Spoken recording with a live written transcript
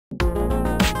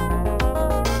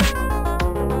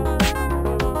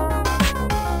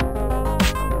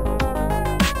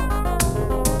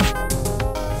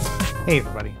Hey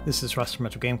everybody, this is Russ from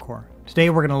Retro Game Core. Today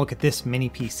we're going to look at this mini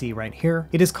PC right here.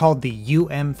 It is called the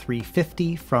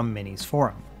UM350 from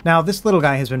MinisForum. Now this little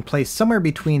guy has been placed somewhere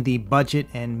between the budget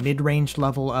and mid-range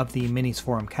level of the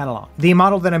MinisForum catalog. The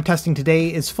model that I'm testing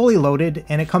today is fully loaded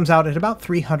and it comes out at about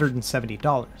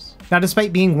 $370. Now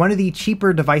despite being one of the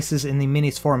cheaper devices in the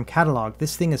MinisForum catalog,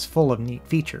 this thing is full of neat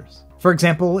features. For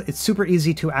example, it's super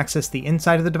easy to access the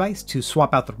inside of the device to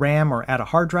swap out the RAM or add a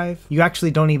hard drive. You actually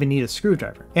don't even need a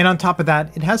screwdriver. And on top of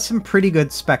that, it has some pretty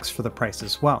good specs for the price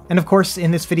as well. And of course,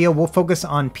 in this video, we'll focus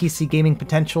on PC gaming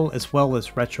potential as well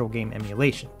as retro game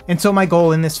emulation. And so my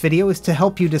goal in this video is to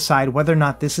help you decide whether or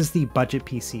not this is the budget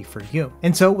PC for you.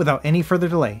 And so without any further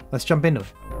delay, let's jump into it.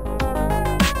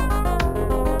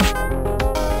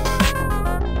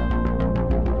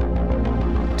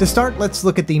 To start, let's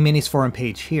look at the MinisForum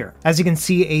page here. As you can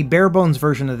see, a bare bones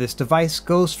version of this device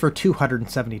goes for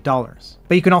 $270,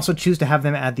 but you can also choose to have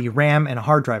them add the RAM and a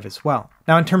hard drive as well.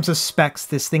 Now in terms of specs,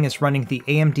 this thing is running the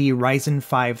AMD Ryzen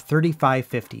 5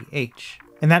 3550H.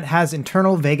 And that has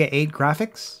internal Vega 8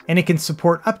 graphics, and it can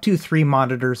support up to 3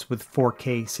 monitors with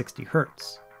 4K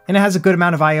 60Hz. And it has a good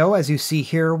amount of I/O, as you see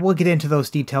here. We'll get into those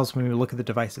details when we look at the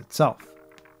device itself.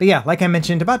 But yeah, like I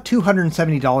mentioned, about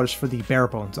 $270 for the bare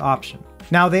bones option.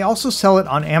 Now they also sell it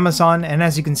on Amazon, and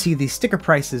as you can see, the sticker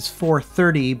price is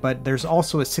 $430, but there's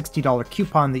also a $60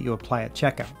 coupon that you apply at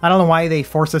checkout. I don't know why they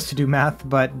force us to do math,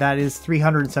 but that is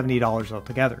 $370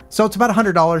 altogether. So it's about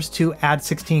 $100 to add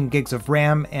 16 gigs of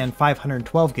RAM and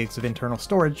 512 gigs of internal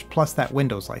storage, plus that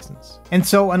Windows license. And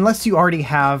so unless you already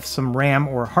have some RAM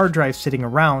or hard drive sitting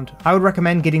around, I would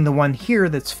recommend getting the one here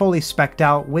that's fully spec'd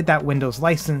out with that Windows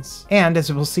license, and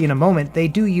as we'll see in a moment, they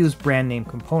do use brand name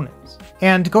components.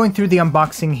 And going through the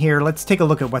unboxing here, let's take a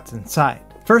look at what's inside.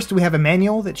 First, we have a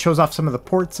manual that shows off some of the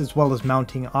ports as well as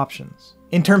mounting options.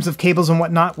 In terms of cables and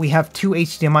whatnot, we have 2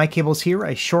 HDMI cables here,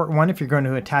 a short one if you're going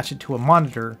to attach it to a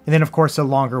monitor, and then of course a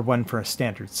longer one for a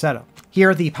standard setup.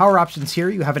 Here are the power options here.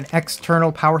 You have an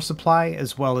external power supply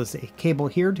as well as a cable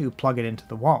here to plug it into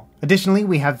the wall. Additionally,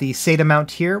 we have the SATA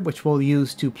mount here, which we'll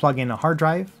use to plug in a hard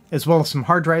drive, as well as some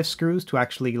hard drive screws to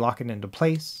actually lock it into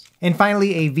place. And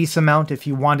finally, a VESA mount if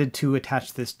you wanted to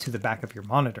attach this to the back of your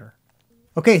monitor.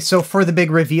 Okay, so for the big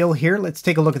reveal here, let's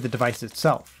take a look at the device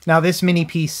itself. Now this mini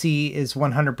PC is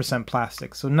 100%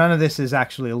 plastic, so none of this is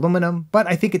actually aluminum, but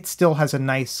I think it still has a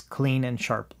nice, clean, and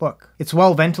sharp look. It's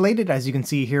well ventilated, as you can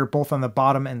see here, both on the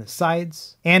bottom and the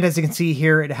sides. And as you can see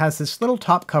here, it has this little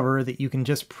top cover that you can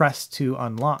just press to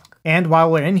unlock. And while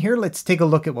we're in here, let's take a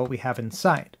look at what we have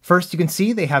inside. First, you can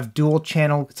see they have dual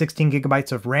channel 16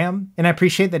 gigabytes of RAM, and I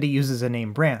appreciate that it uses a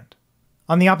name brand.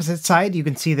 On the opposite side, you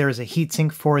can see there is a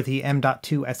heatsink for the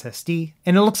M.2 SSD,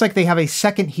 and it looks like they have a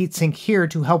second heatsink here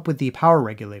to help with the power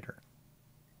regulator.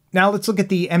 Now let's look at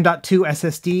the M.2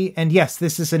 SSD, and yes,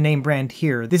 this is a name brand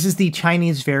here. This is the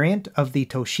Chinese variant of the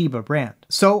Toshiba brand.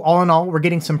 So all in all, we're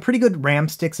getting some pretty good RAM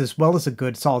sticks as well as a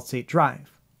good solid-state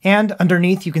drive. And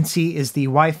underneath you can see is the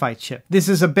Wi-Fi chip. This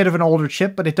is a bit of an older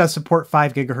chip, but it does support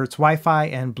 5 GHz Wi-Fi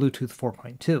and Bluetooth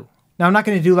 4.2. Now I'm not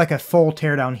going to do like a full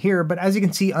teardown here, but as you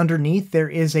can see underneath there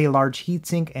is a large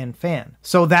heatsink and fan.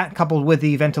 So that coupled with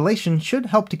the ventilation should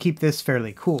help to keep this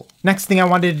fairly cool. Next thing I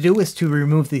wanted to do is to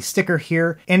remove the sticker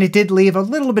here, and it did leave a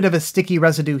little bit of a sticky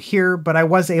residue here, but I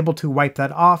was able to wipe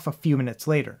that off a few minutes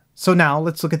later. So now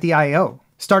let's look at the I/O.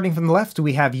 Starting from the left,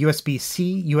 we have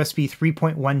USB-C, USB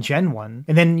 3.1 Gen 1,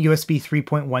 and then USB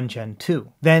 3.1 Gen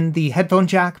 2. Then the headphone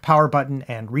jack, power button,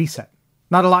 and reset.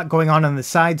 Not a lot going on the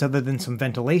sides other than some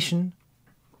ventilation.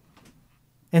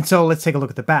 And so let's take a look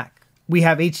at the back. We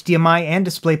have HDMI and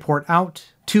DisplayPort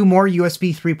out, 2 more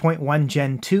USB 3.1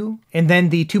 Gen 2, and then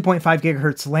the 2.5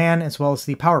 GHz LAN as well as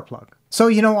the power plug. So,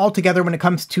 you know, altogether when it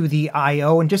comes to the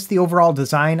I/O and just the overall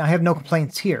design, I have no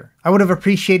complaints here. I would have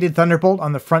appreciated Thunderbolt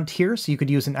on the front here so you could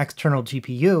use an external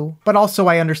GPU, but also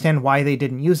I understand why they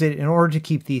didn't use it in order to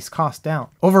keep these costs down.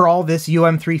 Overall, this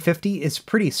UM350 is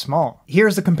pretty small.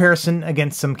 Here's a comparison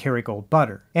against some Kerrygold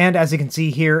butter. And as you can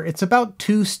see here, it's about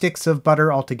 2 sticks of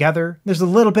butter altogether. There's a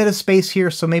little bit of space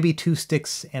here, so maybe 2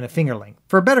 sticks and a finger length.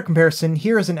 For a better comparison,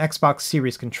 here is an Xbox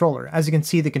Series controller. As you can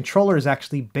see, the controller is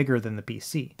actually bigger than the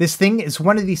PC. This thing is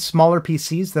one of these smaller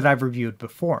PCs that I've reviewed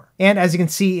before. And as you can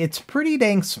see, it's pretty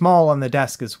dang small on the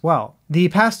desk as well. The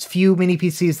past few mini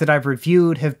PCs that I've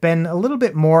reviewed have been a little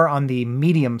bit more on the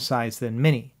medium size than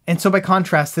mini. And so by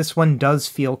contrast, this one does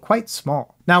feel quite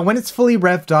small. Now, when it's fully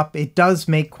revved up, it does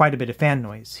make quite a bit of fan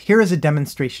noise. Here is a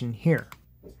demonstration here.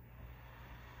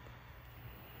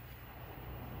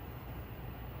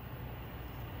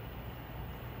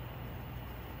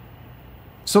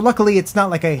 So luckily it's not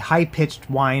like a high-pitched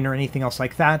whine or anything else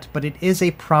like that, but it is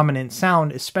a prominent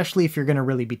sound, especially if you're going to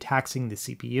really be taxing the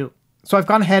CPU. So I've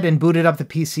gone ahead and booted up the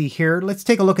PC here. Let's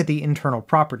take a look at the internal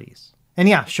properties. And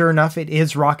yeah, sure enough, it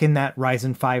is rocking that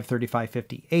Ryzen 5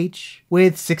 3550H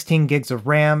with 16 gigs of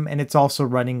RAM, and it's also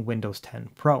running Windows 10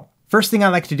 Pro. First thing I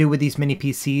like to do with these mini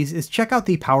PCs is check out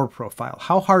the power profile.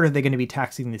 How hard are they going to be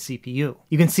taxing the CPU?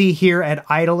 You can see here at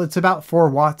idle, it's about 4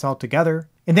 watts altogether.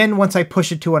 And then once I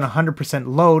push it to an 100%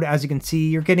 load, as you can see,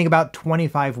 you're getting about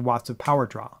 25 watts of power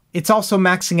draw. It's also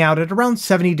maxing out at around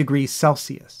 70 degrees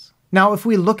Celsius. Now, if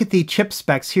we look at the chip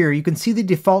specs here, you can see the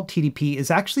default TDP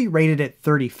is actually rated at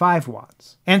 35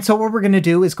 watts. And so what we're going to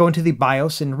do is go into the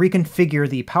BIOS and reconfigure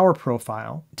the power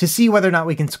profile to see whether or not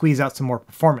we can squeeze out some more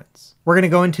performance. We're going to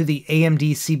go into the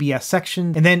AMD CBS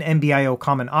section and then MBIO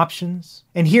common options.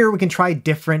 And here we can try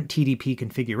different TDP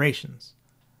configurations.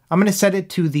 I'm going to set it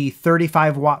to the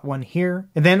 35 watt one here,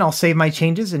 and then I'll save my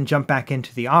changes and jump back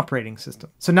into the operating system.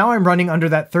 So now I'm running under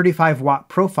that 35 watt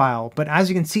profile, but as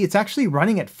you can see, it's actually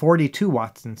running at 42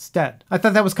 watts instead. I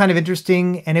thought that was kind of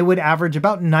interesting, and it would average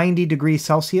about 90 degrees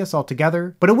Celsius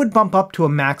altogether, but it would bump up to a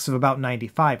max of about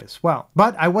 95 as well.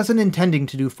 But I wasn't intending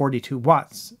to do 42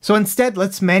 watts. So instead,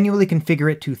 let's manually configure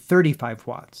it to 35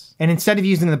 watts. And instead of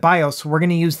using the BIOS, we're going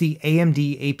to use the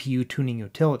AMD APU tuning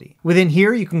utility. Within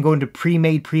here, you can go into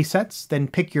pre-made presets, then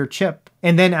pick your chip,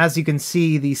 and then as you can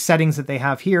see, the settings that they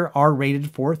have here are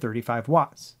rated for 35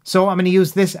 watts. So I'm going to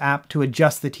use this app to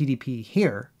adjust the TDP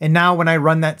here, and now when I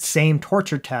run that same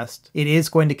torture test, it is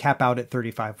going to cap out at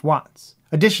 35 watts.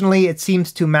 Additionally, it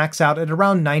seems to max out at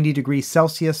around 90 degrees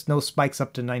Celsius, no spikes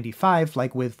up to 95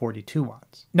 like with 42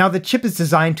 watts. Now the chip is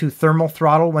designed to thermal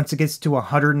throttle once it gets to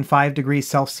 105 degrees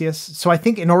Celsius, so I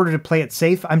think in order to play it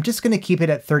safe, I'm just going to keep it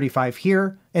at 35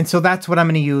 here, and so that's what I'm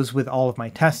going to use with all of my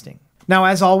testing. Now,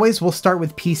 as always, we'll start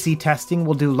with PC testing,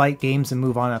 we'll do light games and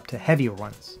move on up to heavier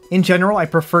ones. In general, I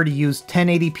prefer to use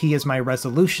 1080p as my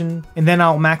resolution, and then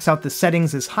I'll max out the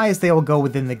settings as high as they will go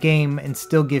within the game and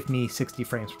still give me 60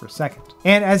 frames per second.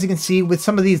 And as you can see, with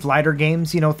some of these lighter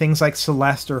games, things like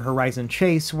Celeste or Horizon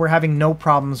Chase, we're having no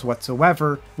problems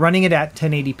whatsoever running it at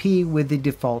 1080p with the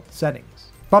default settings.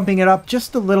 Bumping it up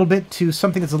just a little bit to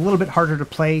something that's a little bit harder to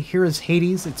play, here is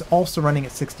Hades. It's also running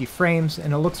at 60 frames,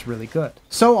 and it looks really good.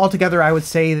 So altogether, I would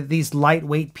say that these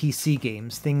lightweight PC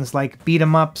games, things like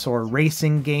beat-em-ups or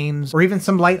racing games, or even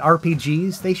some light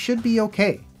RPGs, they should be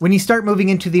okay. When you start moving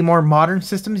into the more modern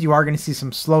systems, you are going to see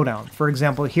some slowdown. For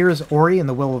example, here is Ori and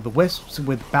the Will of the Wisps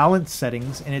with balanced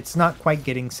settings, and it's not quite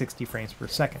getting 60 frames per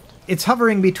second. It's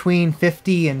hovering between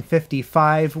 50 and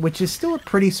 55, which is still a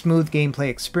pretty smooth gameplay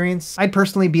experience. I'd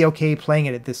personally be okay playing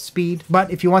it at this speed,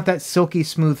 but if you want that silky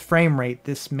smooth frame rate,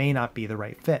 this may not be the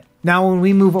right fit. Now when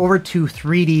we move over to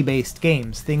 3D based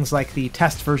games, things like the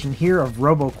test version here of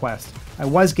RoboQuest, I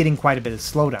was getting quite a bit of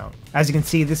slowdown. As you can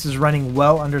see, this is running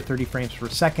well under 30 frames per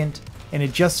second, and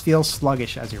it just feels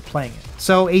sluggish as you're playing it.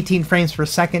 So 18 frames per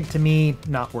second to me,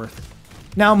 not worth it.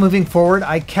 Now moving forward,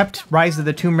 I kept Rise of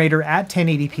the Tomb Raider at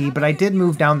 1080p, but I did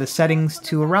move down the settings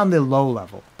to around the low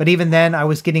level. But even then, I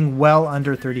was getting well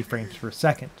under 30 frames per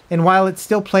second. And while it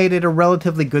still played at a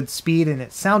relatively good speed and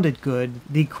it sounded good,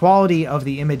 the quality of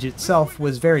the image itself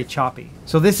was very choppy.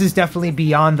 So this is definitely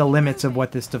beyond the limits of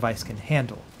what this device can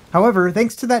handle. However,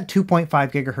 thanks to that 2.5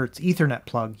 GHz Ethernet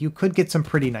plug, you could get some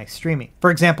pretty nice streaming. For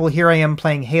example, here I am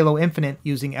playing Halo Infinite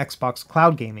using Xbox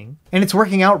Cloud Gaming, and it's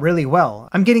working out really well.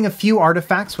 I'm getting a few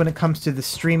artifacts when it comes to the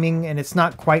streaming, and it's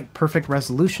not quite perfect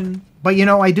resolution. But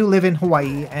I do live in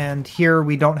Hawaii, and here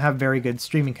we don't have very good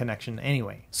streaming connection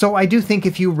anyway. So I do think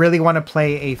if you really want to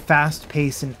play a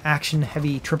fast-paced and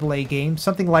action-heavy AAA game,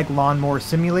 something like Lawnmower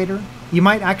Simulator, you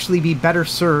might actually be better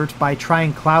served by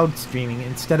trying cloud streaming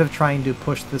instead of trying to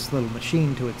push this little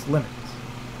machine to its limits.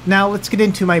 Now let's get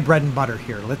into my bread and butter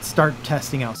here. Let's start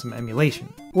testing out some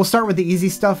emulation. We'll start with the easy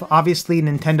stuff. Obviously,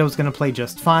 Nintendo's going to play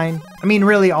just fine. I mean,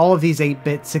 really, all of these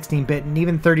 8-bit, 16-bit, and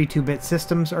even 32-bit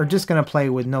systems are just going to play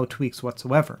with no tweaks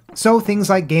whatsoever. So things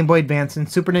like Game Boy Advance and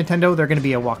Super Nintendo, they're going to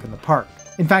be a walk in the park.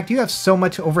 In fact, you have so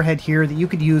much overhead here that you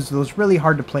could use those really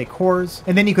hard to play cores,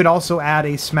 and then you could also add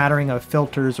a smattering of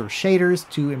filters or shaders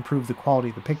to improve the quality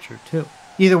of the picture too.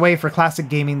 Either way, for classic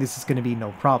gaming, this is going to be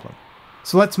no problem.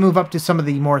 So let's move up to some of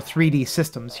the more 3D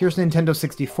systems. Here's Nintendo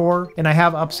 64, and I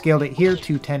have upscaled it here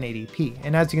to 1080p,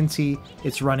 and as you can see,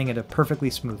 it's running at a perfectly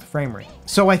smooth frame rate.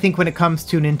 So I think when it comes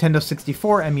to Nintendo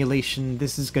 64 emulation,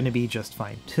 this is going to be just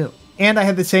fine too. And I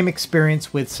had the same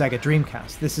experience with Sega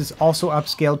Dreamcast. This is also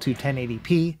upscaled to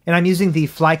 1080p, and I'm using the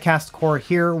Flycast core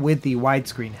here with the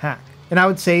widescreen hack. And I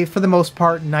would say for the most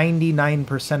part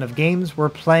 99% of games were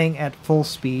playing at full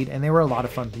speed and they were a lot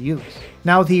of fun to use.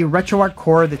 Now the RetroArch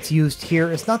core that's used here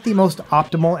is not the most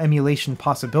optimal emulation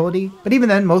possibility, but even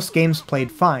then most games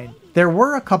played fine. There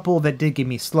were a couple that did give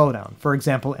me slowdown, for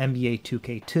example NBA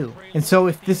 2K2. And so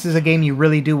if this is a game you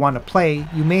really do want to play,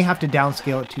 you may have to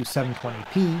downscale it to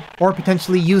 720p, or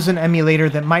potentially use an emulator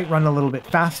that might run a little bit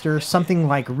faster, something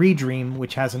like Redream,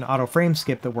 which has an auto frame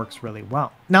skip that works really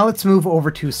well. Now let's move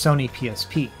over to Sony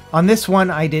PSP. On this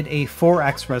one I did a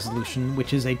 4x resolution,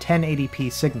 which is a 1080p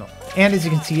signal. And as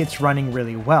you can see, it's running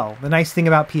really well. The nice thing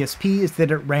about PSP is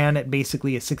that it ran at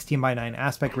basically a 16:9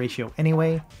 aspect ratio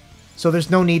anyway, so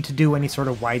there's no need to do any sort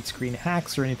of widescreen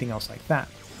hacks or anything else like that.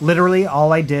 Literally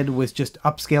all I did was just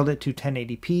upscaled it to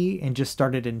 1080p and just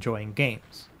started enjoying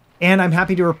games. And I'm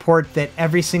happy to report that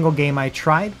every single game I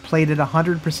tried played at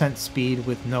 100% speed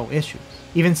with no issues.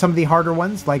 Even some of the harder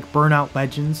ones like Burnout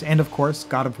Legends and of course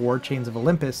God of War Chains of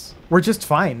Olympus were just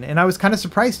fine, and I was kind of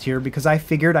surprised here because I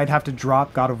figured I'd have to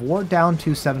drop God of War down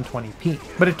to 720p.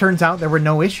 But it turns out there were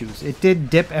no issues. It did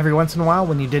dip every once in a while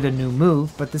when you did a new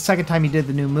move, but the second time you did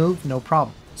the new move, no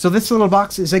problem. So this little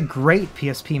box is a great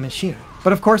PSP machine.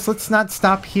 But of course, let's not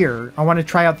stop here. I want to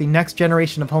try out the next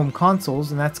generation of home consoles,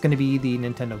 and that's going to be the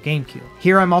Nintendo GameCube.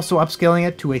 Here I'm also upscaling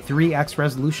it to a 3x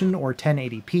resolution or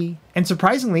 1080p, and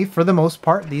surprisingly, for the most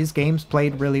part, these games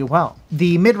played really well.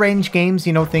 The mid-range games,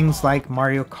 you know, things like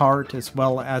Mario Kart as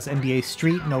well as NBA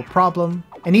Street, no problem.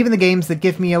 And even the games that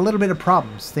give me a little bit of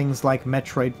problems, things like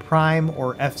Metroid Prime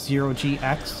or F-Zero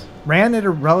GX, ran at a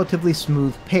relatively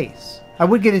smooth pace. I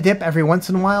would get a dip every once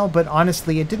in a while, but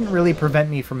honestly, it didn't really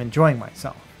prevent me from enjoying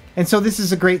myself. And so this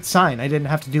is a great sign. I didn't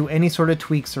have to do any sort of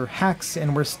tweaks or hacks,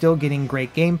 and we're still getting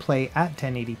great gameplay at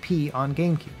 1080p on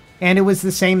GameCube. And it was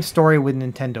the same story with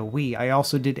Nintendo Wii. I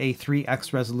also did a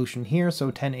 3x resolution here, so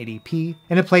 1080p,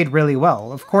 and it played really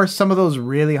well. Of course, some of those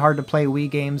really hard to play Wii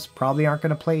games probably aren't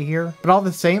going to play here, but all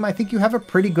the same, I think you have a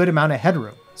pretty good amount of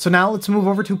headroom. So now let's move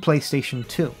over to PlayStation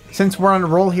 2. Since we're on a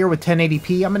roll here with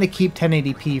 1080p, I'm going to keep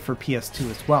 1080p for PS2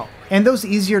 as well. And those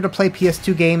easier to play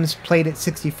PS2 games played at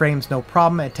 60 frames no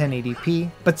problem at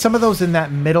 1080p, but some of those in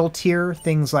that middle tier,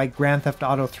 things like Grand Theft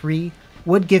Auto 3,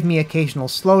 would give me occasional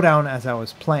slowdown as I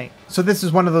was playing. So this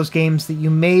is one of those games that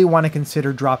you may want to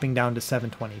consider dropping down to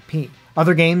 720p.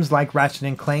 Other games like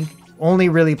Ratchet & Clank only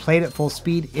really played at full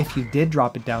speed if you did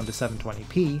drop it down to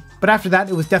 720p, but after that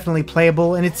it was definitely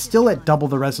playable, and it's still at double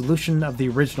the resolution of the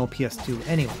original PS2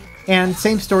 anyway. And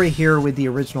same story here with the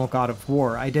original God of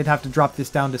War. I did have to drop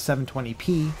this down to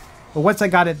 720p, but once I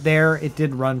got it there, it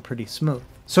did run pretty smooth.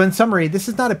 So in summary, this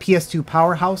is not a PS2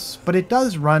 powerhouse, but it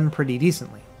does run pretty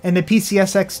decently. And the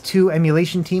PCSX2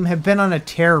 emulation team have been on a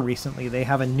tear recently. They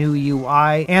have a new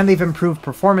UI, and they've improved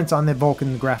performance on the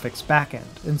Vulkan graphics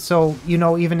backend. And so, you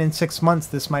know, even in 6 months,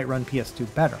 this might run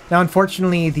PS2 better. Now,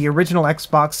 unfortunately, the original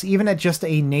Xbox, even at just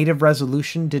a native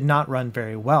resolution, did not run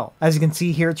very well. As you can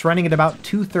see here, it's running at about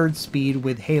 2/3 speed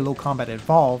with Halo Combat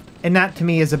Evolved, and that to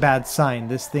me is a bad sign.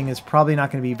 This thing is probably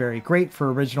not going to be very great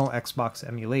for original Xbox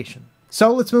emulation.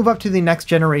 So let's move up to the next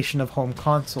generation of home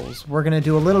consoles. We're going to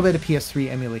do a little bit of PS3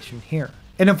 emulation here.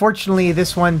 And unfortunately,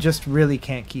 this one just really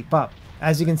can't keep up.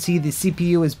 As you can see, the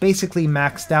CPU is basically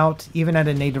maxed out, even at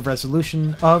a native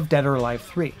resolution of Dead or Alive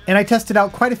 3. And I tested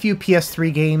out quite a few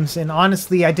PS3 games, and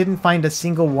honestly, I didn't find a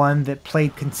single one that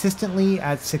played consistently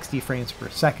at 60 frames per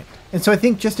second. And so I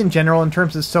think just in general, in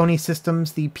terms of Sony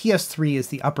systems, the PS3 is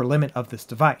the upper limit of this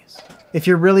device. If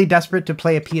you're really desperate to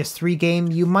play a PS3 game,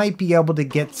 you might be able to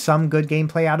get some good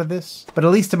gameplay out of this, but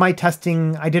at least in my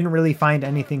testing, I didn't really find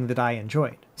anything that I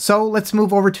enjoyed. So let's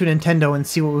move over to Nintendo and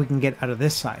see what we can get out of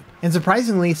this side. And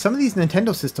surprisingly, some of these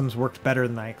Nintendo systems worked better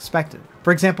than I expected.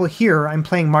 For example, here I'm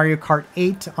playing Mario Kart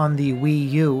 8 on the Wii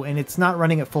U, and it's not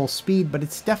running at full speed, but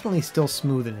it's definitely still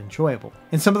smooth and enjoyable.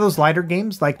 And some of those lighter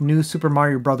games, like New Super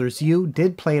Mario Bros. U,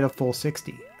 did play at a full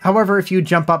 60. However, if you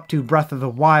jump up to Breath of the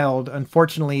Wild,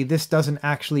 unfortunately this doesn't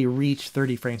actually reach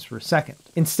 30 frames per second.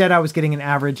 Instead, I was getting an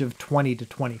average of 20 to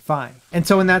 25. And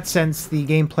so in that sense, the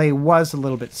gameplay was a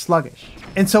little bit sluggish.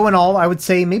 And so in all, I would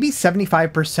say maybe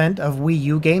 75% of Wii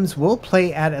U games will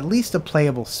play at least a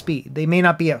playable speed. They may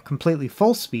not be at completely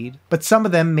full speed, but some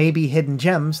of them may be hidden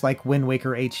gems like Wind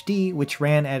Waker HD, which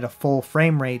ran at a full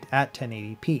frame rate at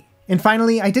 1080p. And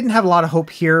finally, I didn't have a lot of hope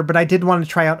here, but I did want to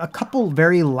try out a couple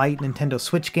very light Nintendo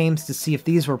Switch games to see if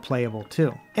these were playable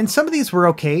too. And some of these were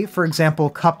okay. For example,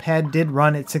 Cuphead did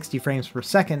run at 60 frames per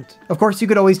second. Of course, you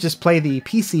could always just play the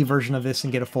PC version of this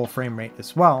and get a full frame rate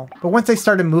as well. But once I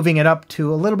started moving it up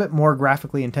to a little bit more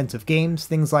graphically intensive games,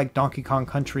 things like Donkey Kong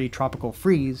Country Tropical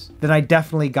Freeze, then I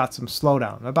definitely got some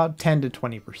slowdown, about 10 to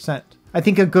 20%. I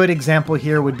think a good example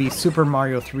here would be Super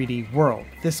Mario 3D World.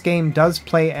 This game does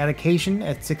play at occasion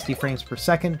at 60 frames per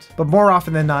second, but more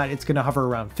often than not it's going to hover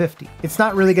around 50. It's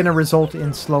not really going to result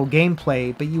in slow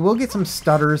gameplay, but you will get some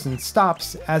stutters and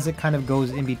stops as it kind of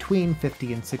goes in between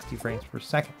 50 and 60 frames per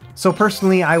second. So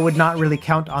personally, I would not really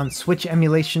count on Switch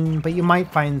emulation, but you might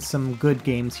find some good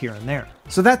games here and there.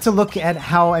 So that's a look at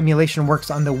how emulation works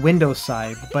on the Windows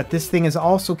side, but this thing is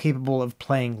also capable of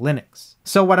playing Linux.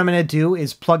 So what I'm going to do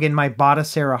is plug in my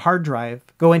Batocera hard drive,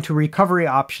 go into recovery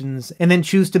options, and then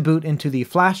choose to boot into the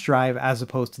flash drive as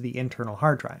opposed to the internal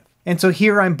hard drive. And so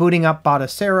here I'm booting up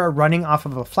Batocera running off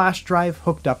of a flash drive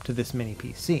hooked up to this mini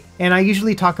PC. And I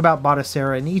usually talk about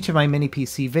Batocera in each of my mini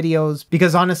PC videos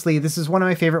because honestly this is one of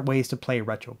my favorite ways to play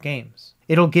retro games.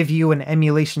 It'll give you an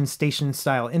emulation station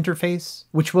style interface,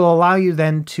 which will allow you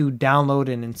then to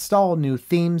download and install new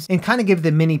themes and kind of give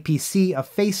the mini PC a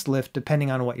facelift depending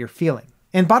on what you're feeling.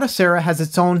 And Batocera has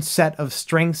its own set of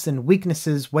strengths and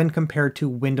weaknesses when compared to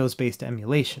Windows-based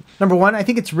emulation. Number one, I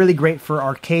think it's really great for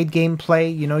arcade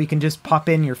gameplay. You know, you can just pop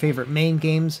in your favorite main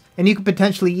games, and you could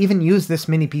potentially even use this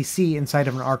mini PC inside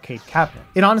of an arcade cabinet.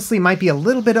 It honestly might be a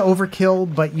little bit of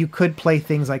overkill, but you could play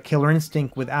things like Killer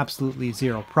Instinct with absolutely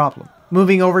zero problem.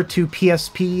 Moving over to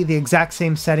PSP, the exact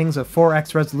same settings of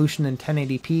 4x resolution and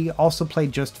 1080p also play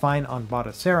just fine on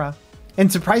Batocera. And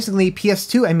surprisingly,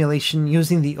 PS2 emulation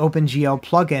using the OpenGL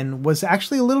plugin was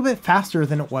actually a little bit faster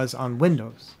than it was on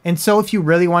Windows. And so if you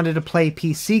really wanted to play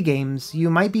PC games, you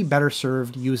might be better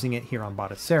served using it here on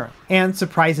Batocera. And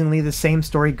surprisingly, the same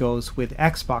story goes with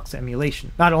Xbox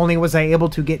emulation. Not only was I able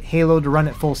to get Halo to run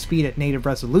at full speed at native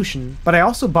resolution, but I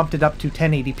also bumped it up to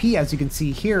 1080p as you can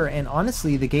see here, and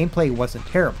honestly the gameplay wasn't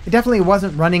terrible. It definitely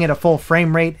wasn't running at a full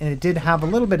frame rate, and it did have a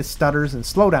little bit of stutters and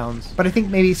slowdowns, but I think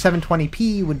maybe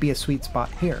 720p would be a sweet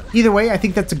spot here. Either way, I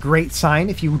think that's a great sign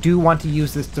if you do want to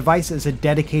use this device as a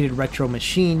dedicated retro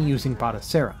machine using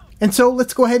Batocera. And so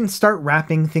let's go ahead and start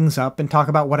wrapping things up and talk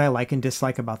about what I like and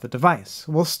dislike about the device.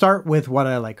 We'll start with what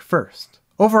I like first.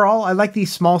 Overall, I like the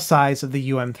small size of the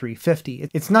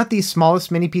UM350. It's not the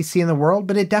smallest mini PC in the world,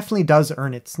 but it definitely does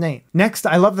earn its name. Next,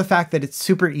 I love the fact that it's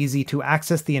super easy to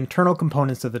access the internal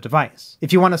components of the device.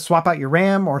 If you want to swap out your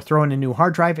RAM or throw in a new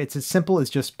hard drive, it's as simple as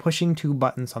just pushing two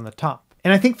buttons on the top.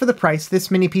 And I think for the price,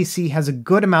 this mini PC has a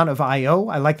good amount of I/O.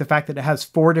 I like the fact that it has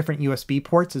 4 different USB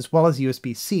ports as well as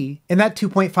USB-C, and that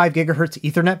 2.5 GHz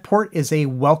Ethernet port is a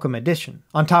welcome addition.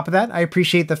 On top of that, I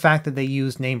appreciate the fact that they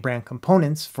use name brand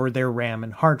components for their RAM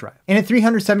and hard drive. And at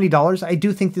 $370, I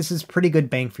do think this is pretty good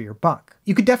bang for your buck.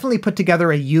 You could definitely put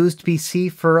together a used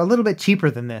PC for a little bit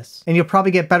cheaper than this, and you'll probably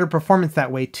get better performance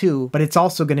that way too, but it's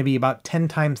also going to be about 10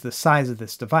 times the size of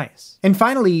this device. And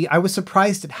finally, I was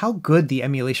surprised at how good the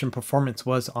emulation performance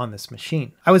was on this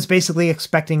machine. I was basically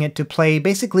expecting it to play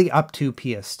basically up to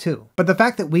PS2, but the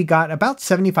fact that we got about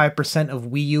 75% of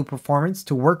Wii U performance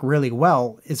to work really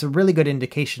well is a really good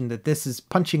indication that this is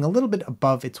punching a little bit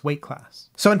above its weight class.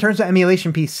 So in terms of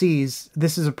emulation PCs,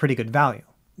 this is a pretty good value.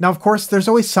 Now, of course, there's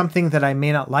always something that I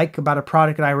may not like about a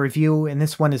product that I review, and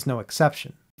this one is no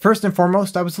exception. First and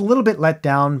foremost, I was a little bit let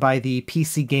down by the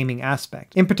PC gaming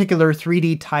aspect. In particular,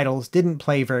 3D titles didn't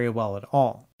play very well at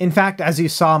all. In fact, as you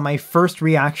saw, my first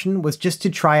reaction was just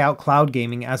to try out cloud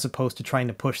gaming as opposed to trying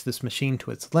to push this machine to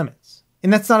its limits.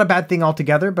 And that's not a bad thing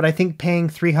altogether, but I think paying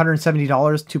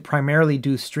 $370 to primarily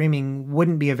do streaming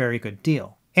wouldn't be a very good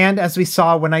deal. And as we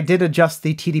saw, when I did adjust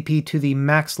the TDP to the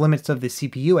max limits of the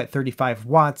CPU at 35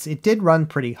 watts, it did run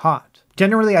pretty hot.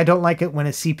 Generally, I don't like it when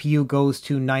a CPU goes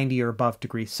to 90 or above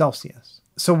degrees Celsius.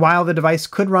 So while the device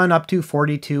could run up to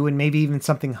 42 and maybe even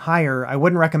something higher, I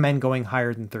wouldn't recommend going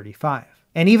higher than 35.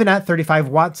 And even at 35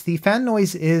 watts, the fan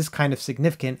noise is kind of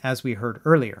significant, as we heard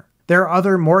earlier. There are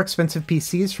other more expensive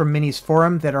PCs from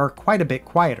MinisForum that are quite a bit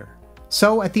quieter.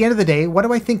 So at the end of the day, what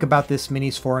do I think about this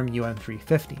MinisForum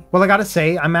UM350? Well, I gotta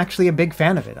say, I'm actually a big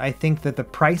fan of it. I think that the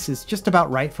price is just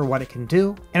about right for what it can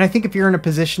do. And I think if you're in a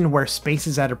position where space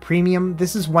is at a premium,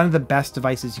 this is one of the best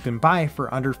devices you can buy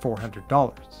for under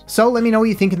 $400. So let me know what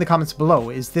you think in the comments below.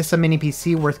 Is this a mini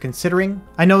PC worth considering?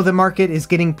 I know the market is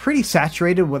getting pretty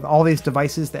saturated with all these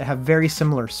devices that have very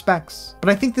similar specs, but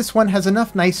I think this one has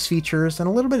enough nice features and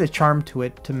a little bit of charm to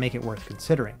it to make it worth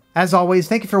considering. As always,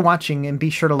 thank you for watching, and be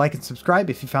sure to like and subscribe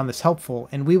if you found this helpful,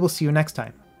 and we will see you next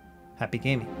time. Happy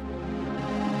gaming.